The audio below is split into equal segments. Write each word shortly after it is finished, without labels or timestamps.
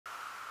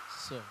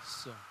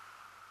So.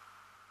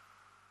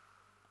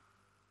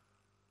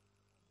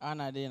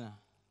 Anna Dina.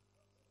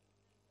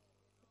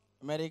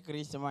 Merry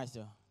Christmas.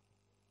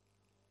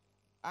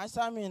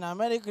 Answer me now,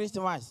 Merry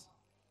Christmas.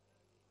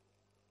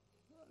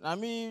 Now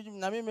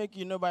me make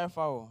you no buy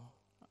foul.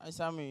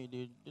 Answer me,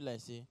 do like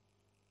say.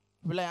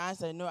 People like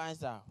answer, no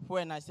answer.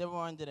 When I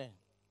 700.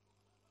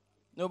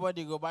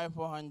 Nobody go buy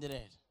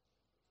 400.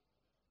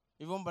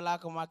 Even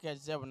black market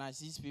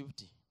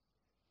 650.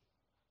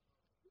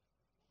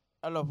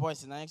 All of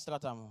us in extra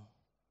time.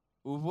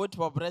 We vote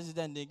for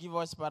president, they give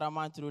us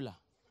paramount ruler.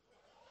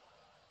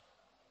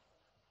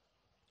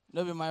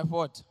 No be my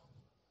fault.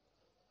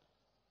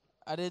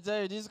 I dey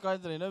tell you, this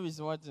country no be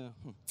small thing.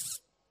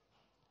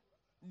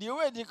 The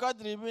way the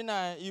country be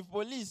now, if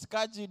police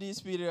catch you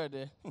this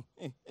period,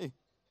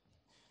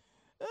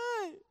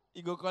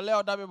 you go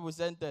collect other people's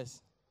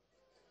sentence.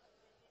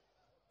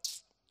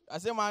 I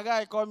say, my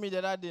guy called me the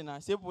other day now.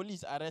 Say,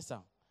 police arrest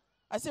him.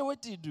 I say,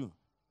 what do you do?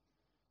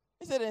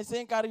 He said, they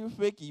say, carry you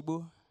fake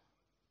Igbo.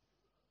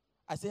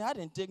 I say, how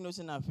didn't take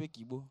notion of fake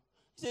Igbo?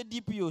 He said,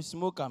 DPO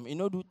smoke him. You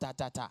know, do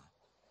ta-ta-ta.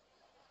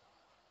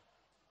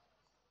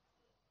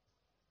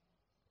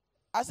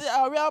 I say,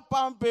 I wear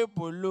palm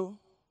paper low.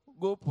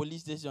 Go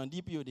police station.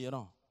 DPO, they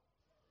run.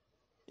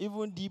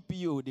 Even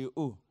DPO, they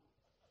owe.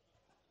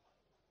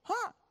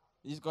 Huh?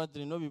 This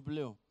country, no be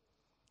play.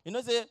 You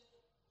know, say,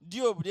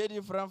 Diop, they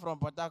different from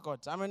Port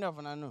Harcourt. How many of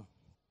you know?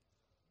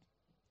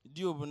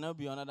 Diop will not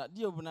be another.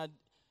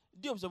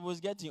 Diop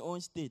supposed to get his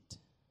own state.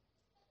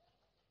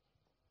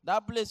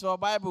 That place for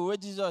Bible where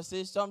Jesus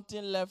says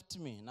something left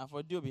me. Now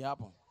for Diop it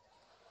happen.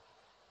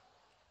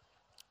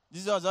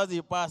 Jesus just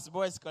he pass,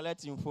 boys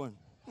collecting phone.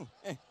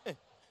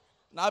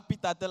 Now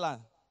Peter tell him,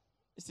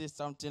 he says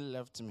something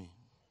left me.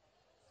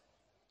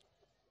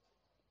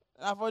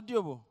 Now for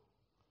Diop.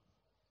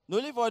 No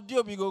only for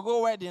Diop, you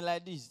go wedding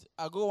like this.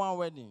 I go one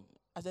wedding.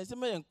 As I say,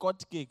 me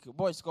cut cake,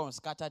 boys come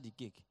scatter the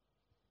cake.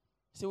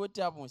 Say what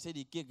happen? Say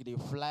the cake they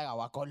fly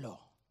our color.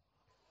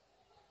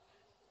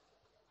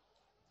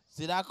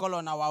 See that color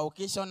on our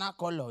occasional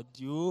color,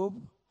 Diop.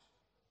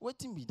 What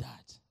thing be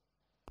that?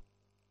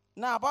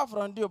 Now apart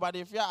from Diop, but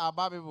they fear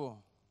Abba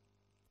people.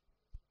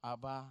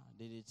 Abba,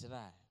 they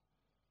try.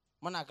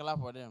 Man, clap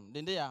for them.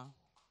 Then they are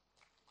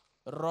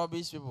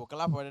rubbish people.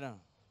 Clap for them.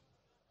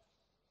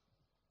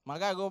 My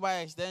guy go buy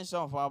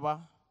extension for Abba.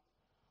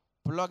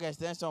 Plug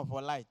extension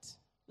for light.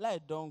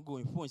 Light don't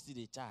go. Phone still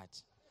they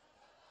charge.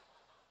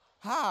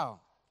 How?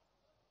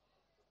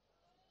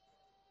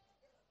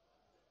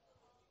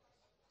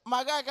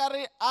 My guy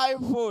carry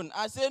iPhone.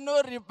 I say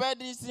no repair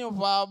this thing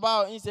for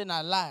Abba. He say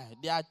na lie.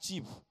 They are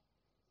cheap.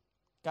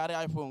 Carry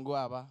iPhone go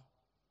Abba.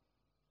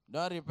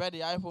 Don't repair the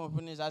iPhone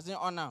finish. I say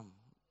on them.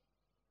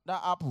 That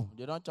Apple,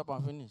 they don't chop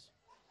and finish.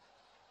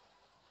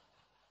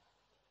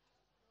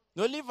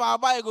 No leave for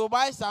Abba, you go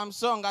buy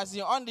Samsung. I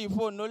say on the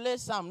phone, no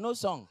less Sam, no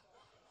song.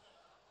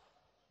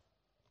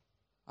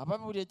 Abba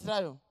people they try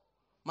you.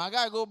 My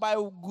guy go buy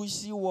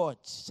Gucci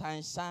watch,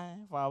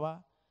 shine for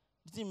Abba.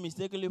 The thing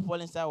mistakenly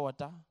fall inside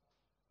water.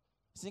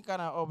 Think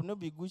kind of up, no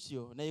be Gucci,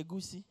 na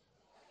Gucci.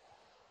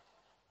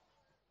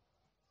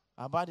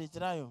 Abba they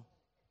try you.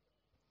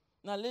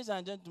 Now, ladies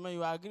and gentlemen,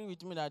 you agree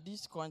with me that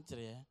this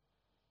country,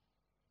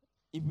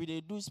 if we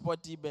do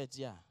sporty bet,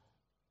 yeah,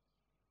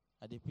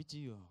 I dey pity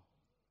you.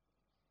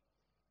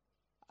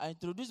 I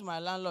introduced my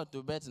landlord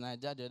to Bet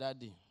Naija the other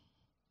day.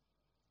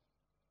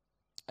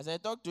 As I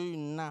talk to you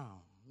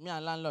now, me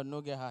and landlord no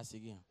get house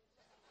again.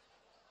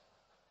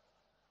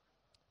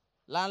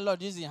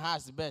 Landlord using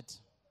house bet.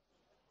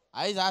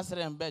 I use house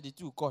rent bet, the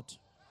two cut.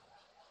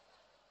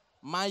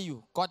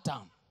 Mayu, cut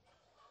am.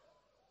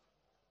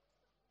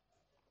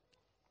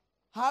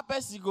 How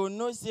person go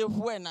no say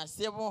when na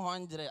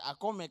 700, I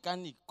call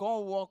mechanic,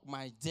 come work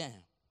my jam.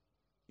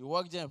 You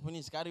work jam,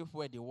 finish, carry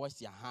fuel, they wash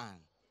your hand.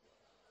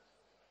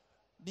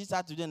 This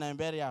Saturday, na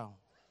burial.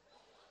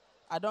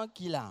 I don't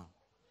kill him.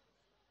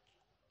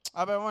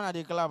 I bet one of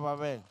the club, I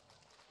bet.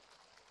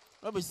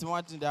 No be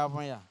smart in the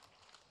happen here.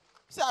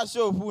 Say I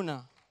show who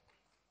now.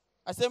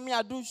 I say me,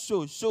 I do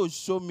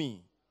show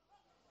me.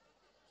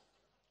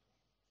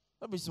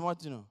 No be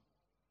smart, you know.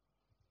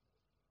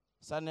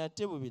 So na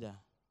table be there.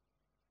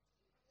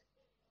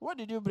 What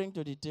did you bring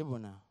to the table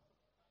now?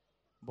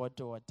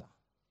 Bottle water.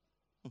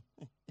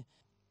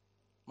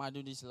 Might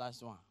do this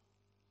last one.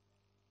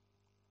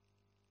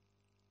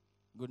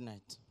 Good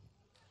night.